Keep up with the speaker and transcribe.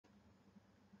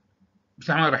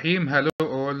Bismillahirrahmanirrahim. Hello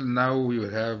all. Now we will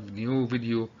have new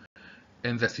video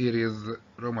in the series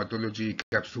Rheumatology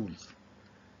Capsules.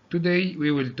 Today we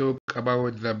will talk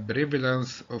about the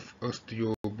prevalence of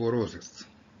osteoporosis.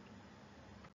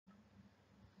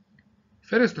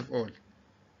 First of all,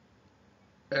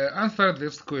 answer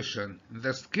this question.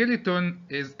 The skeleton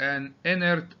is an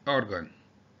inert organ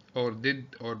or dead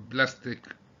or plastic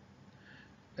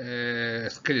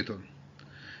skeleton.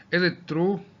 Is it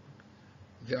true?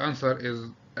 The answer is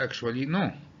actually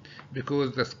no,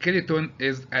 because the skeleton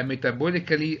is a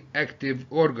metabolically active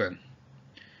organ.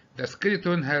 The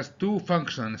skeleton has two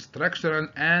functions, structural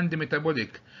and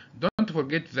metabolic. Don't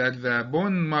forget that the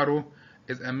bone marrow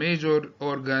is a major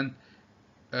organ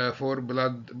for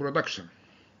blood production.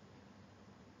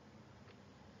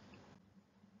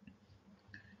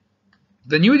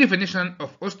 The new definition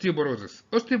of osteoporosis.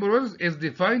 Osteoporosis is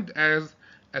defined as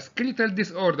a skeletal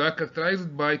disorder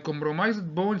characterized by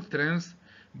compromised bone strength,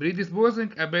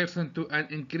 predisposing a person to an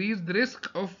increased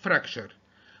risk of fracture.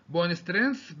 Bone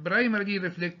strength primarily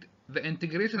reflects the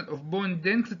integration of bone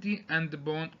density and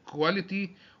bone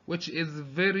quality, which is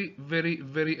very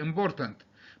important,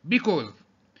 because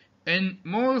in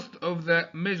most of the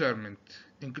measurement,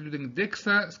 including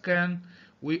DEXA scan,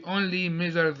 we only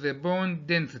measure the bone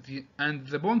density, and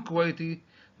the bone quality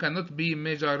cannot be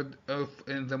measured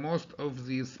in the most of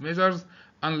these measures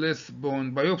unless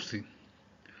bone biopsy.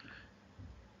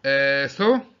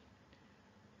 So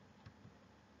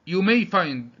you may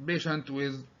find patient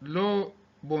with low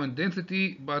bone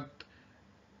density but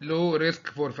low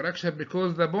risk for fracture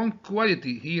because the bone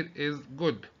quality here is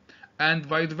good, and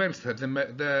vice versa.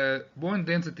 The bone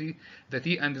density, the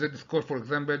T and Z score, for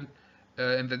example,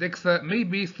 in the DEXA may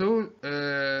be so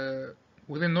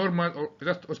within normal or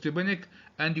just osteopenic,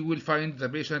 and you will find the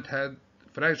patient had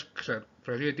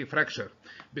fragility fracture,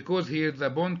 because here the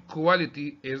bone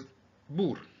quality is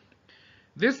poor.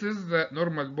 This is the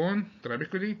normal bone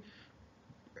trabeculae,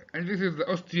 and this is the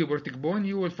osteoporotic bone.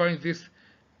 You will find this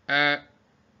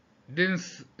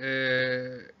dense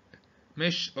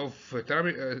mesh of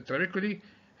trabeculae.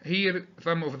 Here,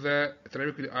 some of the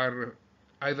trabeculae are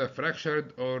either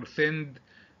fractured or thinned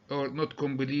or not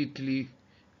completely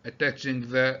attaching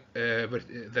the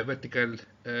vertical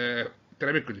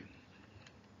trabeculae.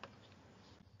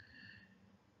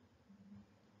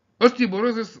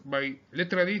 Osteoporosis by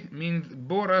literally means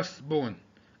porous bone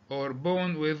or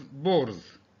bone with pores.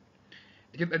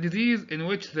 It is a disease in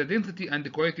which the density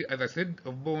and quality, as I said,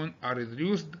 of bone are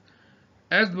reduced.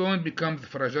 As bone becomes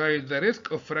fragile, the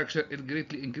risk of fracture is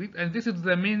greatly increased, and this is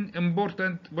the main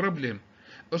important problem.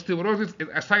 Osteoporosis is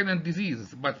a silent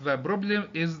disease, but the problem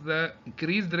is the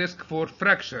increased risk for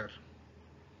fracture.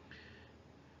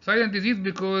 Silent disease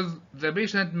because the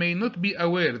patient may not be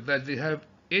aware that they have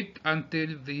it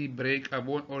until they break a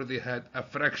bone or they had a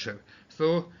fracture.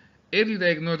 So early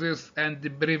diagnosis and the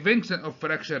prevention of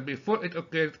fracture before it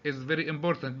occurs is very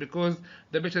important, because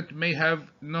the patient may have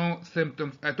no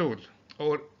symptoms at all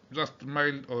or just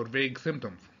mild or vague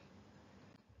symptoms.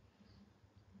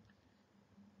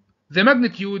 The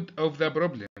magnitude of the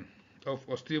problem of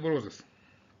osteoporosis.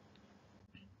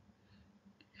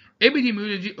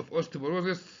 Epidemiology of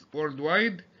osteoporosis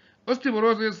worldwide.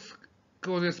 Osteoporosis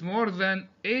causes more than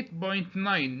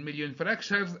 8.9 million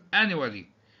fractures annually,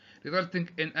 resulting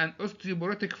in an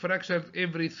osteoporotic fracture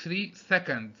every 3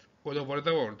 seconds all over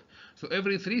the world. So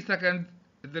every 3 seconds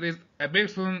there is a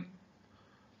person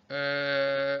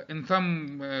in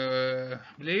some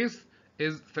place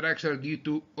is fractured due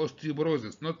to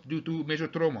osteoporosis, not due to major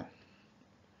trauma.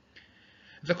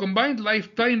 The combined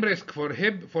lifetime risk for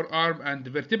hip, forearm, and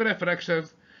vertebral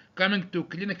fractures coming to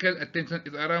clinical attention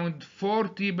is around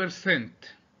 40%,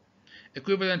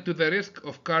 equivalent to the risk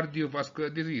of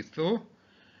cardiovascular disease. So,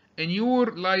 in your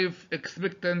life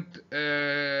expectant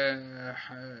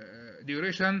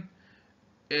duration,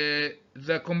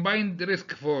 the combined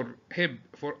risk for hip,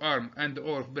 forearm, and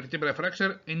or vertebral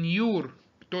fracture in your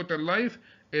total life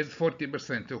is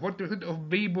 40%. So 40% of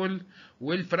people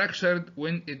will fracture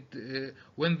when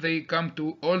they come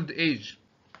to old age,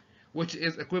 which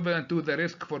is equivalent to the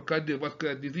risk for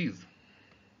cardiovascular disease.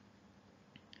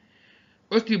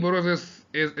 Osteoporosis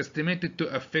is estimated to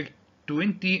affect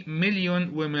 20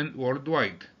 million women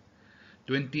worldwide.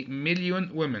 20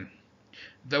 million women.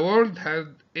 The world has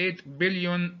 8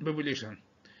 billion population.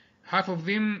 Half of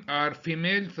them are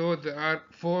female, so there are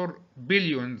 4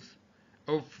 billions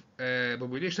of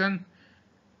population,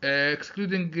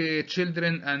 excluding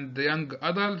children and young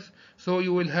adults. So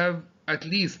you will have at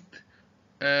least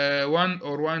 1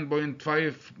 or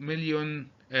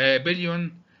 1.5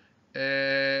 billion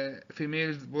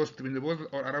females postmenopausal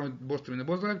or around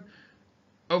postmenopausal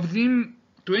Of them,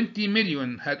 20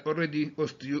 million had already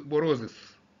osteoporosis.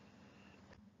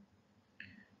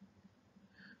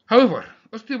 However,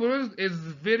 osteoporosis is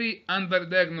very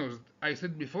underdiagnosed. I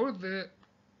said before, the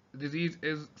disease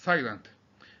is silent.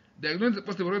 Diagnosis of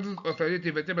osteoporosis or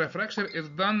fragility vertebral fracture is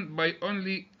done by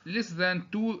only less than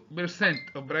 2%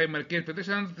 of primary care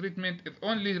physicians. Treatment is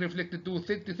only reflected to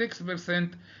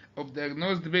 36% of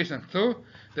diagnosed patients. So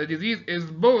the disease is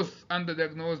both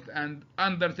underdiagnosed and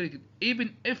undertreated.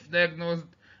 Even if diagnosed,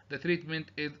 the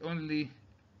treatment is only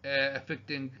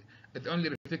affecting it's only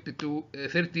reflected to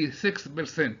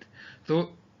 36%.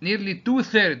 So nearly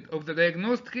two-thirds of the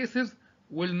diagnosed cases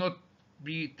will not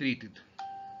be treated.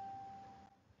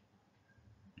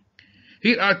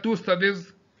 Here are two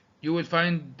studies. You will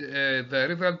find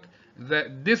the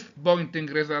disappointing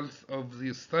results of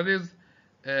these studies.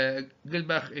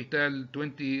 Gilbach et al.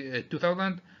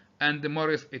 2000 and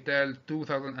Morris et al.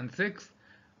 2006.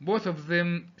 Both of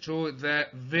them show the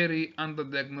very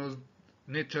underdiagnosed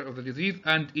nature of the disease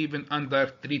and even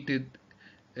undertreated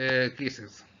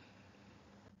cases.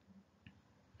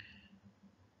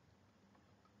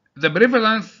 The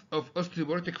prevalence of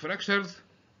osteoporotic fractures,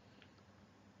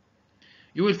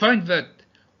 you will find that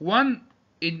 1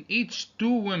 in each 2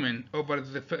 women over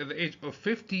the age of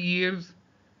 50 years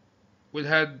will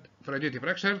have fragility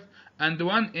fractures, and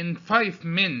 1 in 5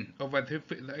 men over the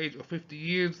age of 50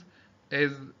 years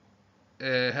is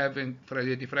having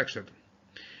fragility fracture.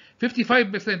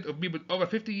 55% of people over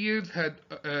 50 years had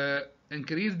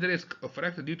increased risk of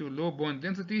fracture due to low bone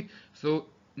density, so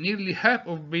nearly half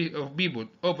of people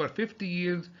over 50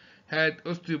 years had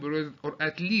osteoporosis or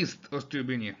at least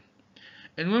osteopenia.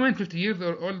 In women 50 years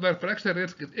or older, fracture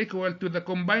risk is equal to the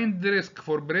combined risk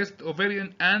for breast,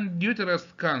 ovarian, and uterus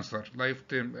cancer,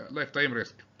 lifetime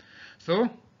risk. So,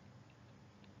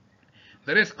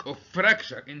 the risk of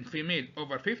fracture in female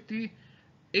over 50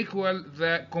 equal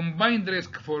the combined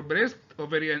risk for breast,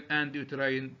 ovarian, and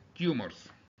uterine tumors.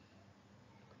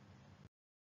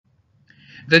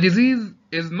 The disease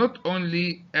is not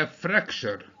only a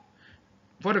fracture.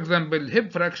 For example,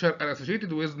 hip fracture are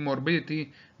associated with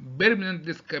morbidity, permanent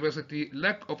discapacity,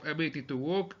 lack of ability to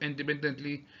walk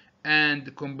independently,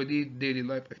 and complete daily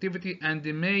life activity, and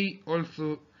they may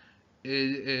also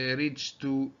reach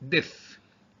to death.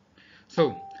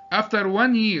 So, after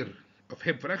 1 year of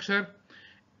hip fracture,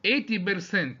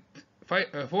 80%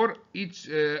 for each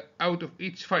out of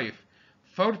each 5,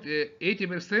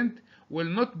 80% will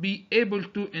not be able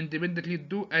to independently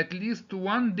do at least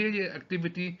one daily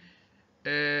activity,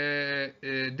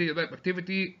 daily life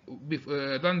activity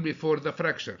done before the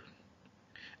fracture,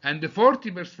 and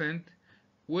 40%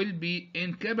 will be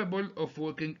incapable of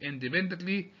working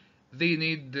independently. They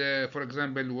need, for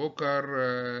example,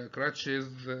 walker, crutches,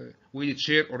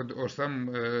 wheelchair, or some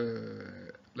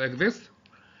like this.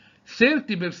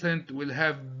 30% will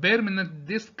have permanent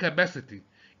discapacity.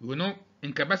 You know,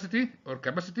 incapacity or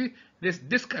capacity, this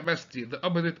discapacity, the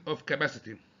opposite of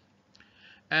capacity.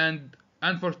 And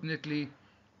unfortunately,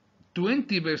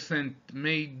 20%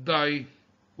 may die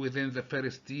within the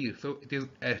first year. So it is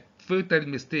a fatal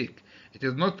mistake. It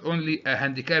is not only a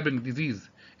handicapping disease,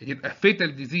 it is a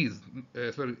fatal disease.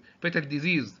 Fatal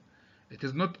disease. It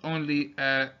is not only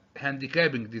a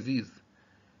handicapping disease.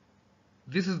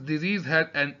 This disease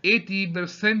had an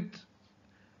 80%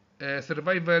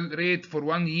 survival rate for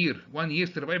 1 year. 1 year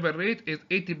survival rate is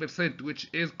 80%, which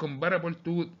is comparable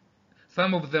to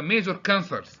some of the major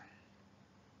cancers.